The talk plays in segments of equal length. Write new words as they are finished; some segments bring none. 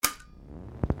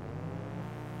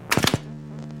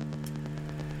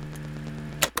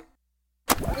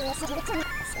Take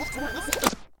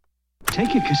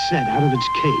a cassette out of its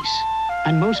case,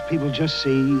 and most people just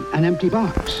see an empty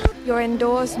box. You're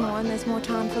indoors more and there's more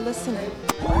time for listening.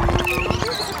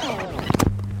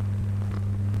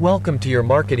 Welcome to your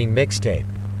marketing mixtape.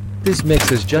 This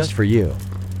mix is just for you.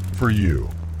 For you.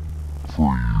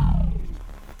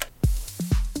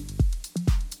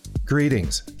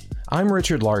 Greetings. I'm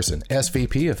Richard Larson,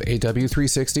 SVP of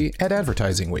AW360 at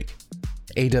Advertising Week.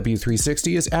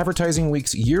 AW360 is Advertising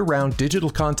Week's year-round digital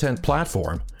content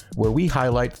platform where we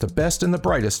highlight the best and the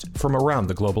brightest from around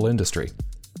the global industry.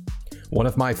 One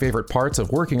of my favorite parts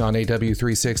of working on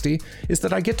AW360 is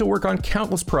that I get to work on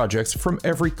countless projects from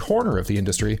every corner of the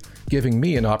industry, giving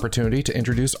me an opportunity to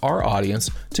introduce our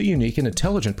audience to unique and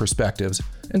intelligent perspectives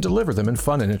and deliver them in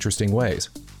fun and interesting ways.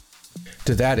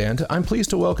 To that end, I'm pleased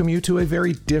to welcome you to a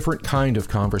very different kind of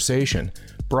conversation,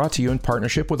 brought to you in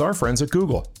partnership with our friends at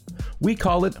Google. We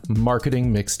call it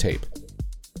Marketing Mixtape.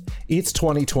 It's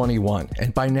 2021,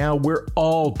 and by now we're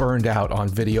all burned out on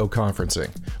video conferencing,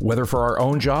 whether for our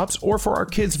own jobs or for our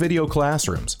kids' video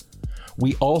classrooms.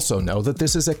 We also know that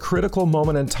this is a critical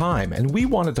moment in time, and we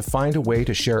wanted to find a way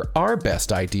to share our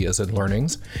best ideas and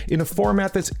learnings in a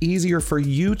format that's easier for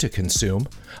you to consume,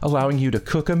 allowing you to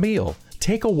cook a meal,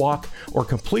 take a walk, or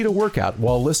complete a workout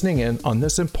while listening in on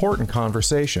this important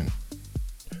conversation.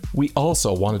 We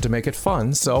also wanted to make it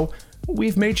fun, so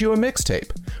we've made you a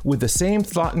mixtape, with the same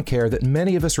thought and care that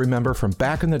many of us remember from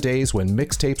back in the days when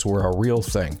mixtapes were a real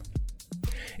thing.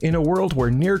 In a world where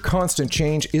near constant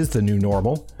change is the new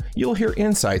normal, you'll hear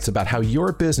insights about how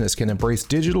your business can embrace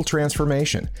digital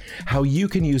transformation, how you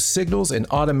can use signals and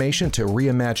automation to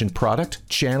reimagine product,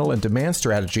 channel, and demand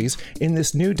strategies in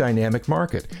this new dynamic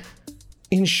market.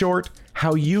 In short,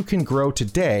 how you can grow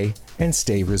today and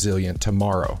stay resilient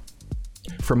tomorrow.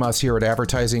 From us here at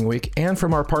Advertising Week and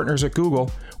from our partners at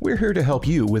Google, we're here to help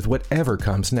you with whatever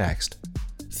comes next.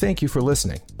 Thank you for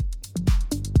listening.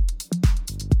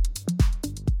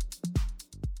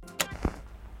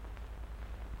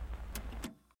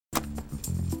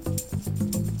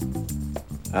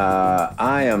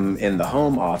 I am in the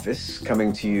home office,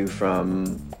 coming to you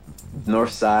from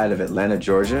north side of Atlanta,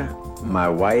 Georgia. My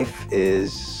wife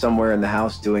is somewhere in the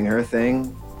house doing her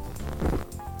thing.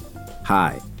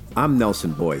 Hi, I'm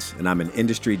Nelson Boyce, and I'm an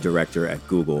industry director at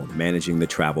Google managing the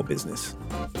travel business.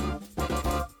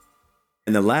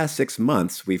 In the last 6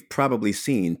 months, we've probably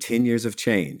seen 10 years of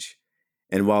change.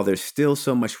 And while there's still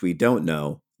so much we don't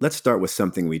know, let's start with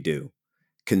something we do.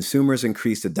 Consumers'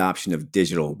 increased adoption of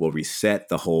digital will reset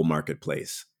the whole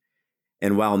marketplace.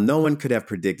 And while no one could have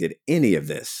predicted any of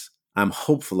this, I'm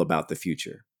hopeful about the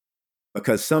future.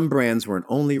 Because some brands weren't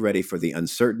only ready for the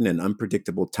uncertain and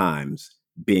unpredictable times,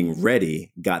 being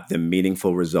ready got them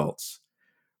meaningful results.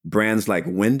 Brands like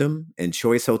Wyndham and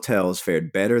Choice Hotels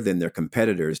fared better than their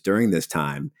competitors during this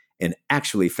time and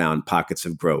actually found pockets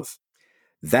of growth.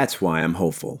 That's why I'm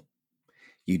hopeful.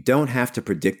 You don't have to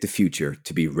predict the future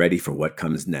to be ready for what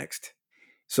comes next.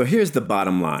 So here's the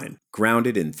bottom line,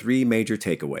 grounded in 3 major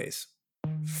takeaways.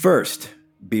 First,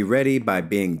 be ready by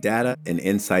being data and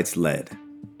insights led.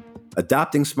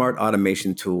 Adopting smart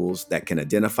automation tools that can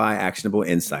identify actionable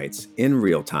insights in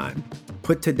real time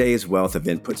put today's wealth of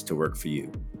inputs to work for you.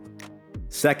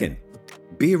 Second,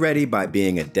 be ready by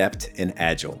being adept and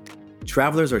agile.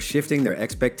 Travelers are shifting their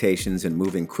expectations and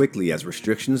moving quickly as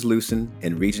restrictions loosen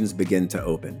and regions begin to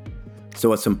open.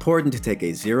 So it's important to take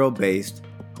a zero-based,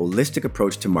 holistic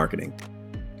approach to marketing.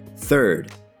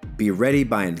 Third, be ready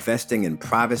by investing in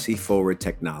privacy-forward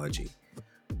technology.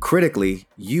 Critically,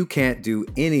 you can't do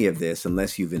any of this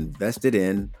unless you've invested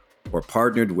in or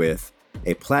partnered with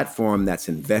a platform that's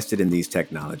invested in these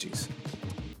technologies.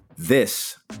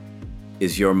 This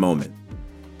is your moment.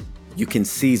 You can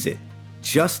seize it,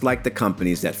 just like the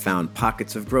companies that found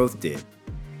pockets of growth did.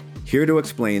 Here to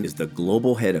explain is the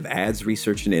global head of ads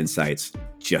research and insights,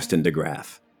 Justin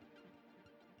DeGraff.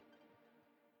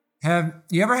 Have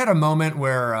you ever had a moment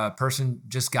where a person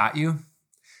just got you?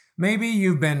 Maybe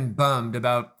you've been bummed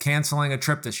about canceling a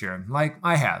trip this year, like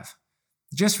I have.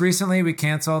 Just recently, we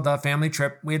canceled a family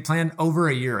trip we had planned over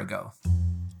a year ago.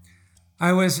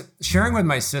 I was sharing with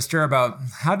my sister about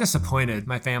how disappointed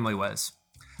my family was.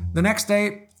 The next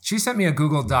day, she sent me a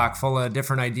Google Doc full of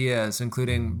different ideas,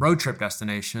 including road trip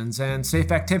destinations and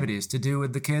safe activities to do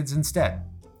with the kids instead.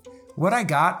 What I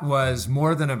got was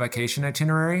more than a vacation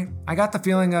itinerary. I got the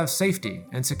feeling of safety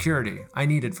and security I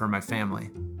needed for my family.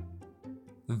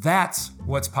 That's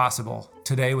what's possible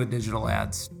today with digital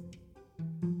ads.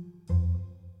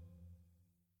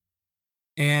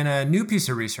 In a new piece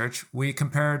of research, we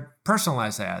compared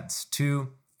personalized ads to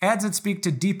ads that speak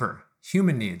to deeper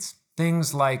human needs,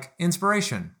 things like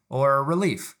inspiration or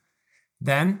relief,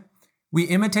 Then, we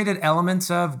imitated elements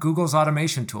of Google's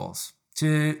automation tools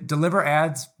to deliver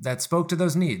ads that spoke to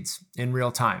those needs in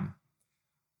real time.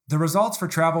 The results for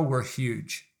travel were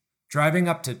huge, driving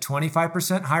up to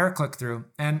 25% higher click-through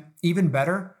and, even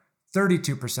better,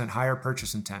 32% higher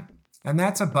purchase intent. And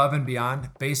that's above and beyond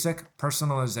basic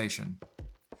personalization.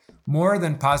 More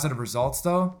than positive results,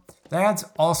 though, the ads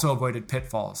also avoided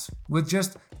pitfalls, with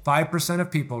just 5% of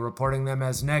people reporting them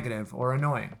as negative or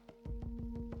annoying.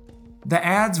 The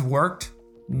ads worked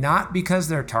not because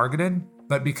they're targeted,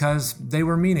 but because they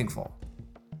were meaningful.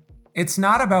 It's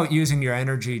not about using your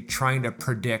energy trying to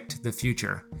predict the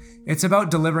future. It's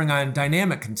about delivering on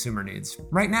dynamic consumer needs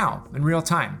right now in real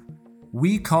time.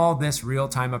 We call this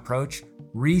real-time approach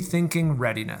rethinking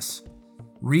readiness.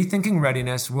 Rethinking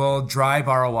readiness will drive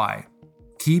ROI,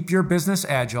 keep your business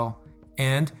agile,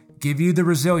 and give you the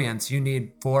resilience you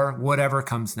need for whatever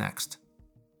comes next.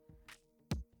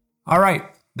 All right,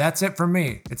 that's it from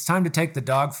me. It's time to take the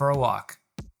dog for a walk.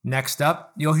 Next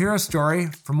up, you'll hear a story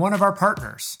from one of our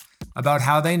partners about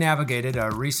how they navigated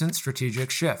a recent strategic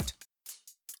shift.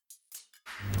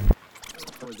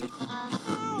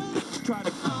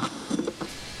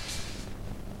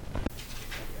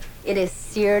 It is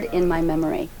seared in my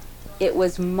memory. It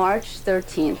was March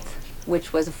 13th,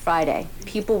 which was a Friday.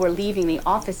 People were leaving the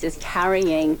offices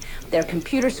carrying their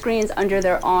computer screens under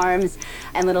their arms,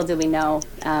 and little did we know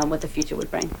what the future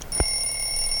would bring.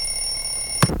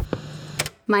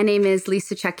 My name is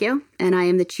Lisa Cecchio, and I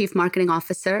am the Chief Marketing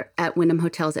Officer at Wyndham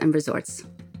Hotels and Resorts.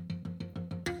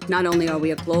 Not only are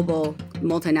we a global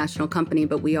multinational company,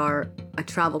 but we are a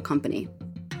travel company.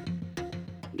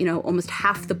 Almost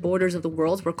half the borders of the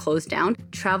world were closed down.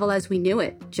 Travel as we knew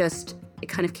it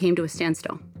kind of came to a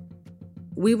standstill.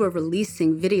 We were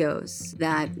releasing videos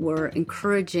that were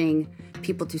encouraging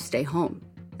people to stay home.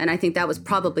 And I think that was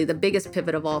probably the biggest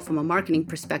pivot of all from a marketing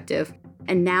perspective.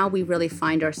 And now we really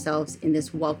find ourselves in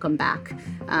this welcome back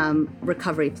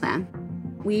recovery plan.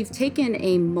 We've taken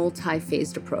a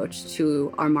multi-phased approach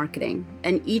to our marketing,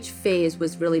 and each phase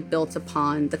was really built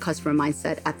upon the customer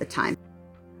mindset at the time.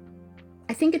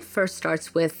 I think it first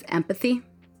starts with empathy.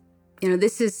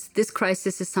 This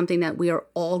crisis is something that we are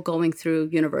all going through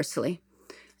universally.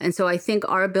 And so I think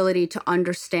our ability to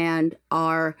understand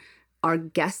our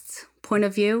guests' point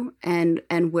of view and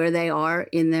where they are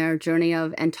in their journey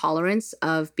and tolerance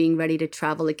of being ready to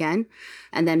travel again,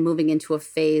 and then moving into a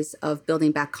phase of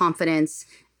building back confidence,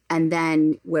 and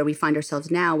then where we find ourselves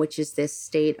now, which is this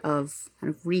state of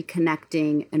kind of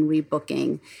reconnecting and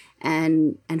rebooking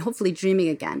and hopefully dreaming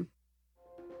again.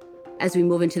 As we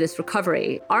move into this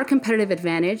recovery, our competitive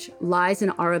advantage lies in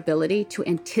our ability to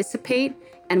anticipate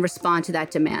and respond to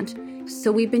that demand.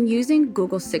 So we've been using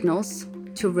Google Signals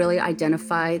to really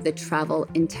identify the travel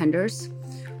intenders.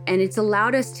 And it's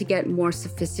allowed us to get more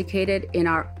sophisticated in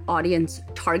our audience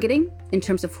targeting in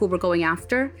terms of who we're going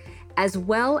after, as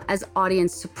well as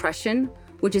audience suppression,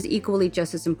 which is equally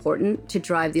just as important to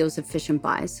drive those efficient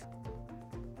buys.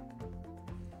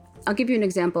 I'll give you an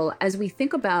example. As we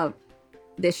think about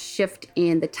this shift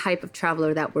in the type of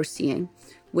traveler that we're seeing,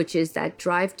 which is that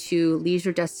drive to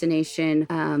leisure destination,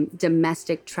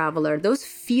 domestic traveler, those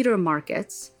feeder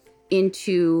markets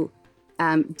into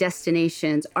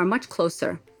destinations are much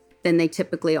closer than they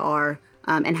typically are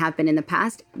and have been in the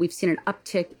past. We've seen an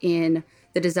uptick in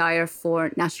the desire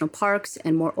for national parks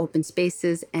and more open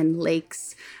spaces and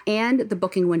lakes, and the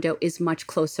booking window is much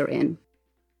closer in.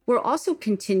 We're also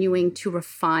continuing to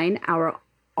refine our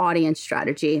audience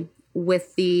strategy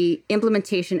with the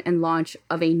implementation and launch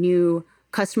of a new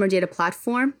customer data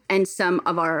platform and some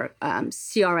of our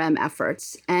CRM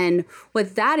efforts. And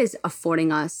what that is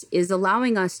affording us is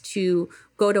allowing us to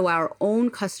go to our own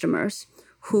customers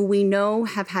who we know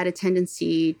have had a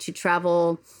tendency to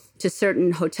travel to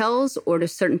certain hotels or to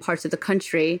certain parts of the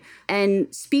country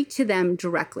and speak to them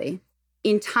directly.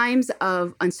 In times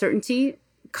of uncertainty,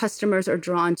 customers are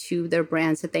drawn to their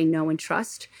brands that they know and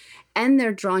trust, and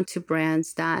they're drawn to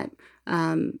brands that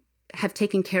have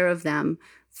taken care of them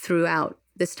throughout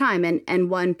this time. And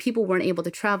when people weren't able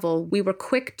to travel, we were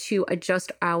quick to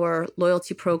adjust our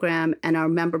loyalty program and our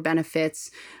member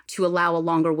benefits to allow a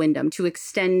longer window, to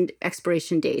extend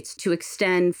expiration dates, to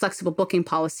extend flexible booking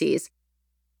policies.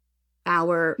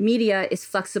 Our media is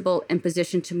flexible and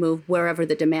positioned to move wherever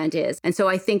the demand is. And so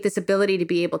I think this ability to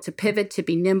be able to pivot, to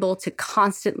be nimble, to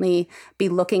constantly be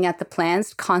looking at the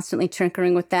plans, constantly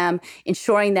tinkering with them,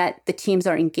 ensuring that the teams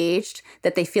are engaged,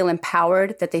 that they feel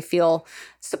empowered, that they feel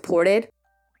supported.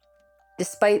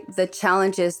 Despite the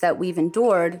challenges that we've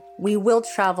endured, we will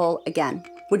travel again.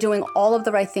 We're doing all of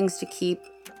the right things to keep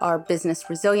our business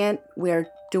resilient. We're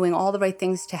doing all the right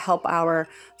things to help our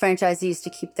franchisees to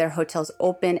keep their hotels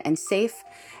open and safe.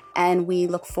 And we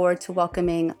look forward to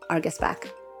welcoming our guests back.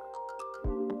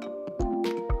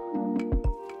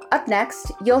 Up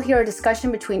next, you'll hear a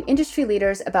discussion between industry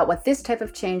leaders about what this type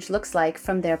of change looks like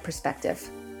from their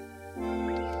perspective.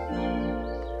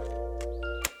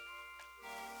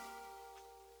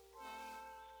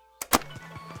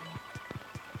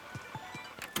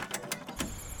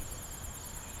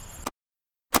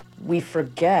 We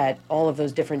forget all of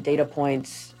those different data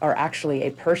points are actually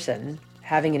a person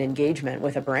having an engagement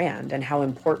with a brand and how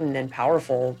important and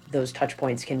powerful those touch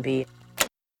points can be.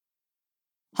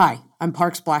 Hi, I'm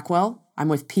Parks Blackwell. I'm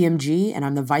with PMG, and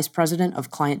I'm the Vice President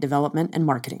of Client Development and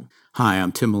Marketing. Hi,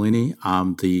 I'm Tim Molini.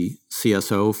 I'm the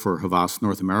CSO for Havas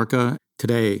North America.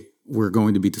 Today, we're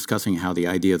going to be discussing how the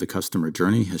idea of the customer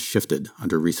journey has shifted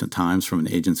under recent times from an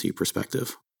agency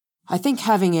perspective. I think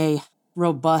having a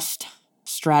robust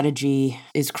strategy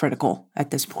is critical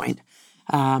at this point.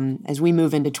 As we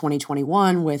move into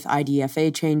 2021 with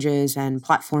IDFA changes and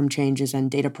platform changes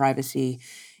and data privacy,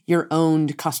 your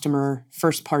owned customer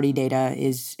first-party data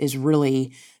is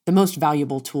really the most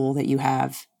valuable tool that you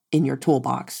have in your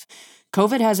toolbox.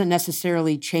 COVID hasn't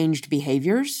necessarily changed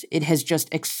behaviors. It has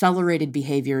just accelerated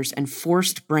behaviors and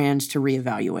forced brands to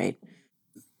reevaluate.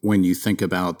 When you think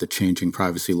about the changing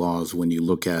privacy laws, when you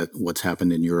look at what's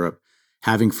happened in Europe,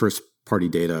 having first-party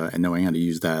data and knowing how to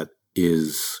use that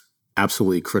is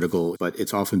absolutely critical, but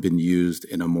it's often been used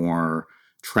in a more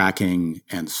tracking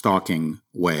and stalking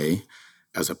way,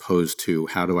 as opposed to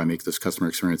how do I make this customer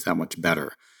experience that much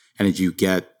better? And as you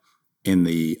get in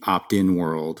the opt-in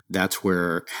world, that's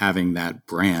where having that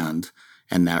brand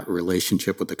and that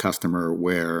relationship with the customer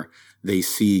where they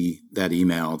see that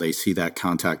email, they see that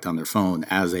contact on their phone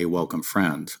as a welcome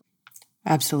friend.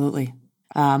 Absolutely.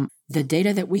 The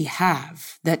data that we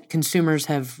have, that consumers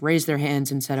have raised their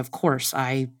hands and said, of course,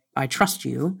 I trust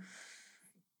you,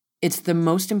 it's the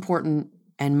most important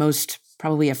and most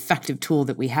probably effective tool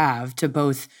that we have to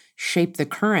both shape the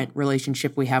current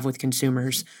relationship we have with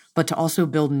consumers, but to also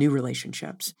build new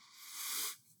relationships.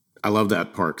 I love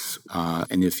that, Parks.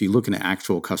 And if you look at an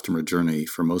actual customer journey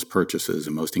for most purchases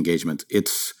and most engagements,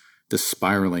 it's the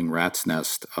spiraling rat's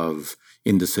nest of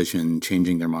indecision,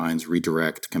 changing their minds,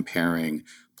 redirect, comparing.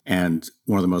 And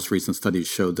one of the most recent studies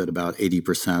showed that about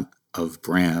 80% of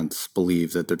brands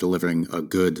believe that they're delivering a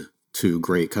good to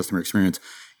great customer experience,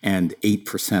 and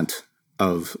 8%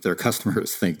 of their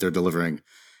customers think they're delivering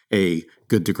a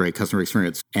good to great customer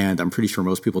experience. And I'm pretty sure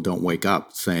most people don't wake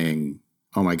up saying,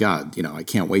 oh my God, I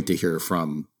can't wait to hear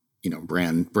from,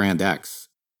 brand X.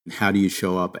 How do you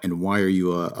show up and why are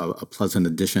you a pleasant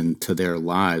addition to their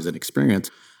lives and experience?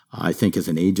 I think as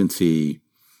an agency,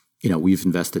 we've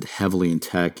invested heavily in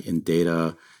tech, in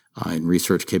data, in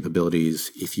research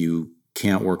capabilities. If you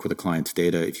can't work with a client's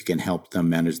data, if you can help them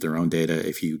manage their own data,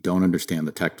 if you don't understand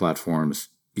the tech platforms,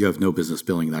 you have no business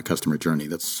building that customer journey.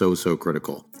 That's so, so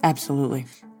critical. Absolutely.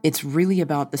 It's really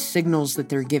about the signals that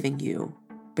they're giving you,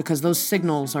 because those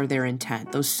signals are their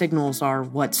intent. Those signals are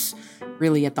what's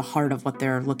really at the heart of what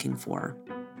they're looking for.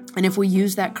 And if we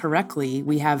use that correctly,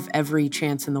 we have every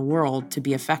chance in the world to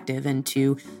be effective and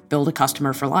to build a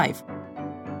customer for life.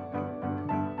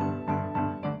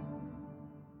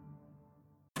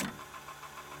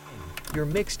 Your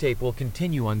mixtape will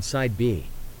continue on side B.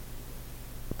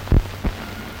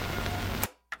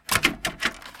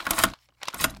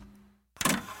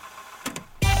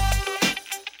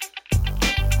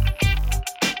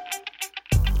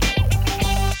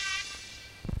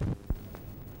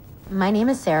 My name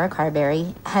is Sarah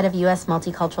Carberry, head of U.S.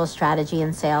 Multicultural Strategy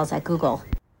and Sales at Google.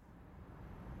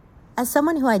 As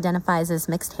someone who identifies as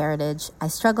mixed heritage, I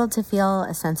struggled to feel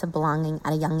a sense of belonging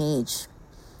at a young age.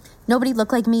 Nobody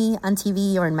looked like me on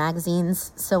TV or in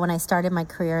magazines, so when I started my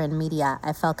career in media,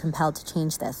 I felt compelled to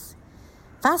change this.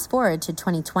 Fast forward to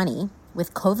 2020,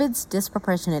 with COVID's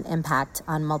disproportionate impact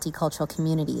on multicultural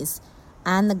communities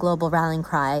and the global rallying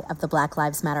cry of the Black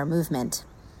Lives Matter movement,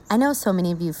 I know so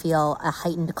many of you feel a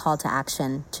heightened call to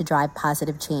action to drive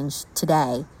positive change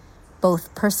today,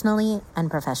 both personally and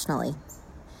professionally.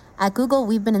 At Google,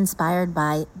 we've been inspired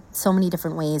by so many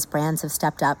different ways brands have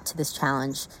stepped up to this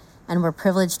challenge, and we're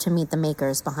privileged to meet the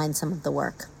makers behind some of the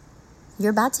work.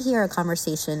 You're about to hear a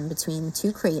conversation between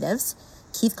two creatives,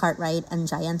 Keith Cartwright and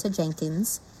Jayanta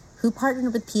Jenkins, who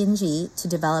partnered with P&G to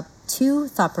develop two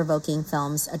thought-provoking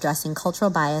films addressing cultural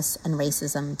bias and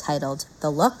racism titled The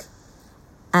Look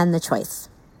and The Choice.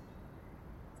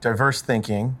 Diverse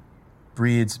thinking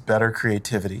breeds better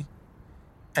creativity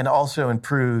and also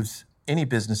improves any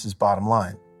business's bottom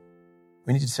line.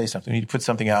 We need to say something. We need to put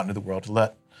something out into the world to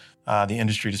let the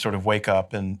industry to sort of wake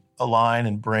up and align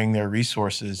and bring their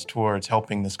resources towards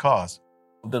helping this cause.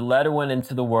 The letter went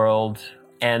into the world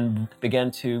and began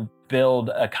to build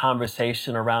a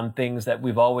conversation around things that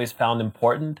we've always found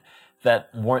important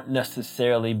that weren't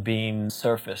necessarily being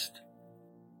surfaced.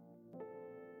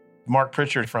 Mark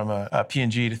Pritchard from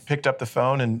P&G picked up the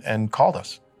phone and called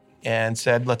us and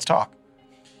said, let's talk.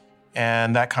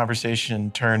 And that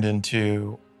conversation turned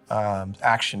into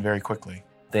action very quickly.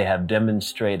 They have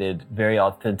demonstrated very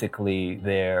authentically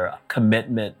their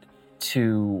commitment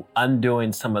to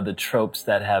undoing some of the tropes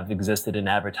that have existed in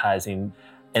advertising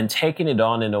and taking it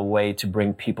on in a way to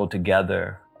bring people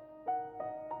together.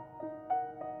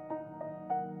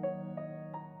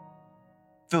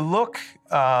 The look,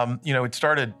 it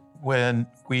started when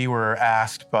we were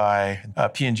asked by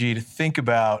P&G to think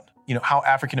about, how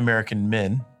African-American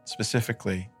men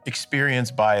specifically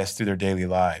experience bias through their daily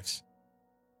lives.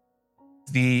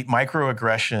 The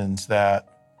microaggressions that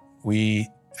we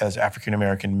as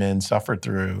African-American men suffered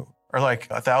through are like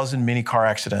 1,000 mini car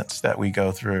accidents that we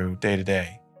go through day to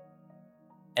day.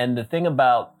 And the thing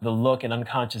about the look and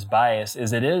unconscious bias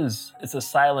is it's a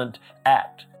silent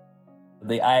act.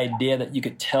 The idea that you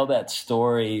could tell that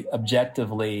story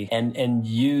objectively and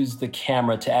use the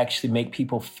camera to actually make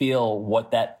people feel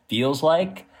what that feels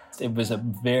like, it was a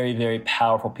very, very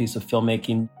powerful piece of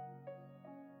filmmaking.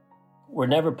 We're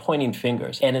never pointing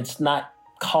fingers, and it's not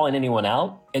calling anyone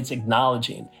out, it's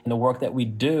acknowledging. And the work that we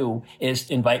do is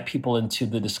to invite people into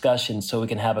the discussion so we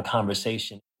can have a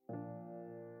conversation.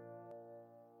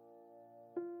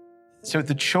 So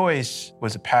the choice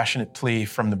was a passionate plea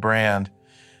from the brand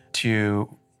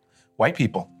to white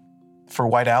people for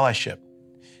white allyship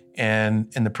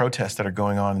and in the protests that are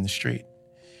going on in the street.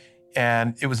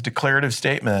 And it was a declarative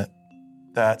statement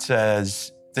that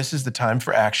says, this is the time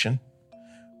for action.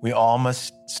 We all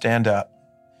must stand up.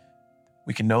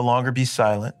 We can no longer be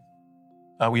silent.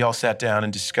 We all sat down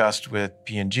and discussed with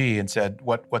P&G and said,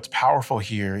 what's powerful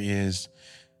here is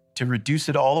to reduce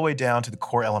it all the way down to the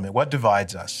core element. What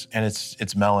divides us? And it's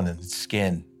melanin, it's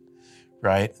skin,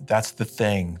 right? That's the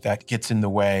thing that gets in the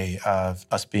way of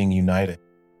us being united.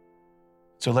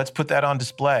 So let's put that on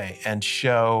display and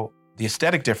show the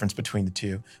aesthetic difference between the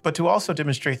two, but to also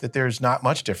demonstrate that there's not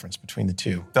much difference between the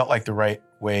two. Felt like the right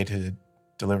way to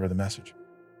deliver the message.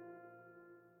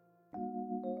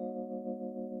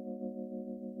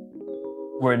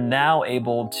 We're now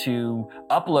able to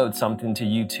upload something to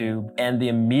YouTube, and the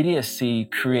immediacy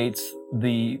creates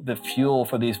the fuel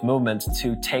for these movements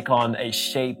to take on a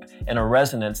shape and a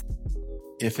resonance.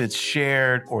 If it's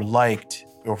shared or liked,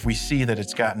 or if we see that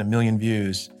it's gotten 1 million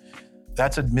views,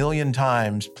 that's 1 million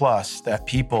times plus that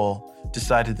people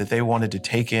decided that they wanted to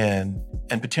take in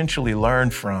and potentially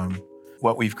learn from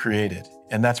what we've created.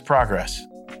 And that's progress.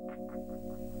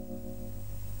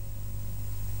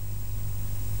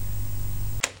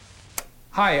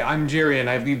 Hi, I'm Jerry and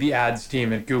I lead the ads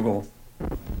team at Google.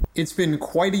 It's been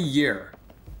quite a year,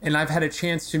 and I've had a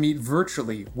chance to meet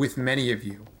virtually with many of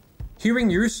you. Hearing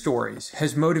your stories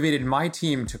has motivated my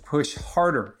team to push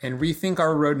harder and rethink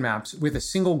our roadmaps with a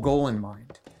single goal in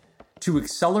mind: to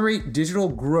accelerate digital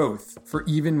growth for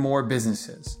even more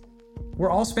businesses. We're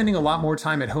all spending a lot more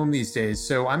time at home these days,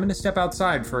 so I'm going to step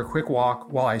outside for a quick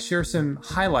walk while I share some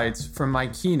highlights from my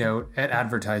keynote at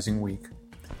Advertising Week.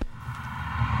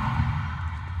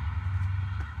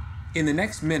 In the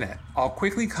next minute, I'll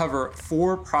quickly cover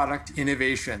 4 product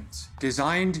innovations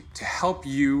designed to help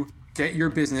you get your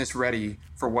business ready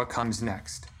for what comes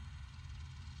next.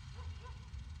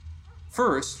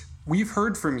 First, we've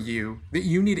heard from you that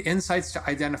you need insights to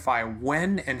identify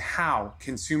when and how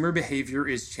consumer behavior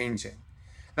is changing.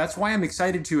 That's why I'm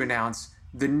excited to announce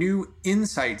the new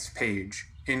Insights page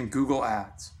in Google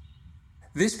Ads.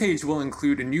 This page will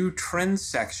include a new trends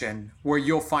section where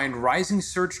you'll find rising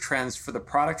search trends for the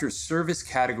product or service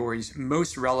categories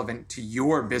most relevant to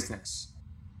your business.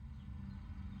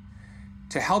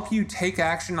 To help you take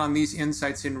action on these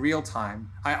insights in real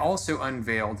time, I also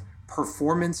unveiled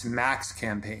Performance Max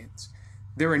campaigns.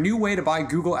 They're a new way to buy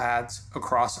Google Ads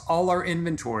across all our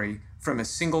inventory from a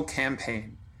single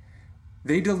campaign.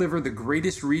 They deliver the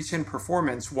greatest reach and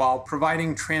performance while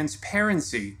providing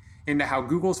transparency into how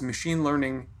Google's machine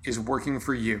learning is working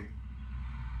for you.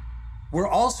 We're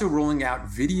also rolling out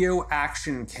video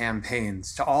action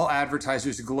campaigns to all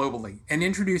advertisers globally and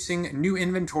introducing new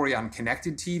inventory on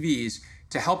connected TVs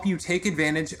to help you take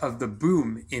advantage of the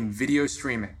boom in video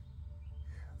streaming.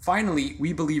 Finally,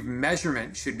 we believe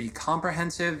measurement should be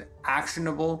comprehensive,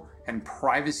 actionable, and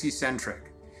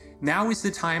privacy-centric. Now is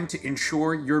the time to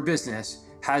ensure your business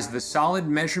has the solid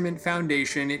measurement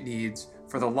foundation it needs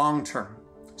for the long term.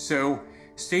 So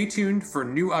Stay tuned for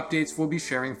new updates we'll be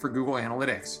sharing for Google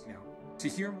Analytics. Now, to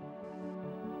hear more.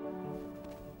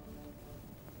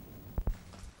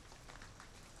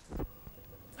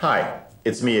 Hi,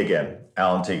 it's me again,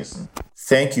 Alan Tigeson.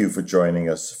 Thank you for joining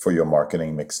us for your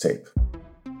marketing mixtape.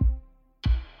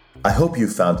 I hope you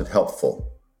found it helpful,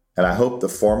 and I hope the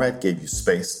format gave you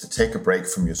space to take a break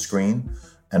from your screen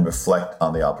and reflect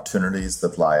on the opportunities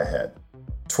that lie ahead.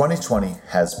 2020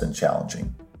 has been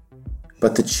challenging,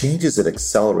 but the changes it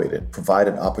accelerated provide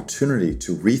an opportunity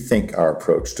to rethink our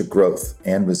approach to growth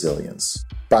and resilience.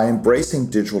 By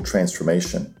embracing digital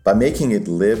transformation, by making it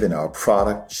live in our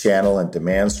product, channel, and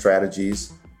demand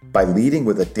strategies, by leading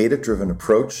with a data-driven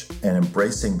approach and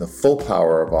embracing the full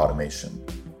power of automation,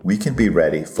 we can be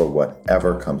ready for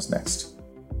whatever comes next.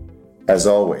 As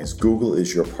always, Google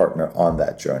is your partner on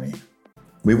that journey.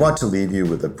 We want to leave you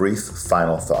with a brief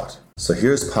final thought. So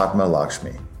here's Padma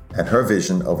Lakshmi and her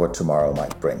vision of what tomorrow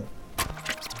might bring.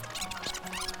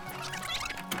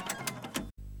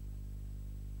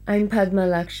 I'm Padma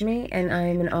Lakshmi, and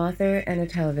I'm an author and a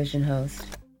television host.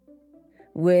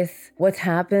 With what's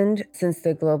happened since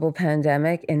the global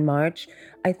pandemic in March,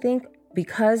 I think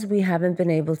because we haven't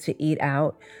been able to eat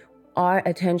out, our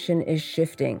attention is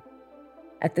shifting.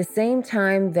 At the same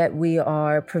time that we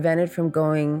are prevented from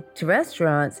going to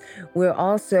restaurants, we're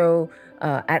also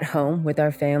at home with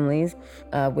our families,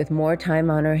 with more time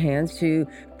on our hands to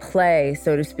play,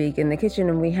 so to speak, in the kitchen,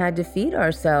 and we had to feed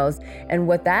ourselves. And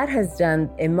what that has done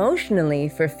emotionally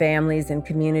for families and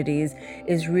communities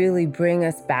is really bring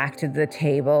us back to the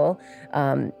table,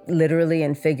 literally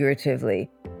and figuratively.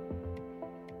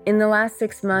 In the last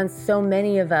 6 months, so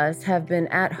many of us have been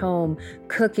at home,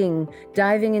 cooking,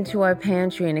 diving into our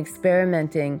pantry and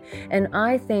experimenting. And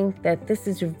I think that this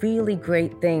is a really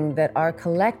great thing that our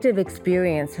collective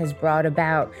experience has brought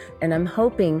about. And I'm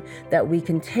hoping that we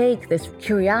can take this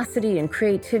curiosity and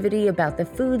creativity about the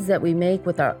foods that we make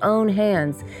with our own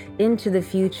hands into the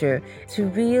future to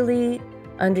really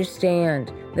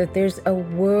understand that there's a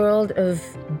world of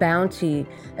bounty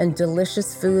and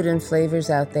delicious food and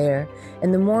flavors out there.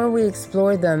 And the more we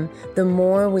explore them, the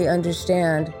more we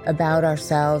understand about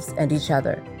ourselves and each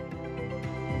other.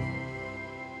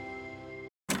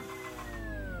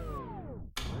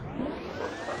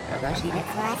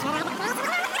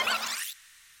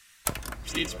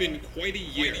 It's been quite a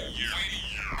year.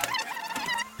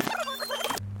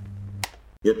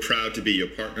 We're proud to be your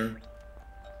partner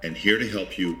and here to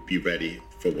help you be ready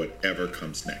for whatever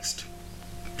comes next.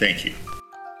 Thank you.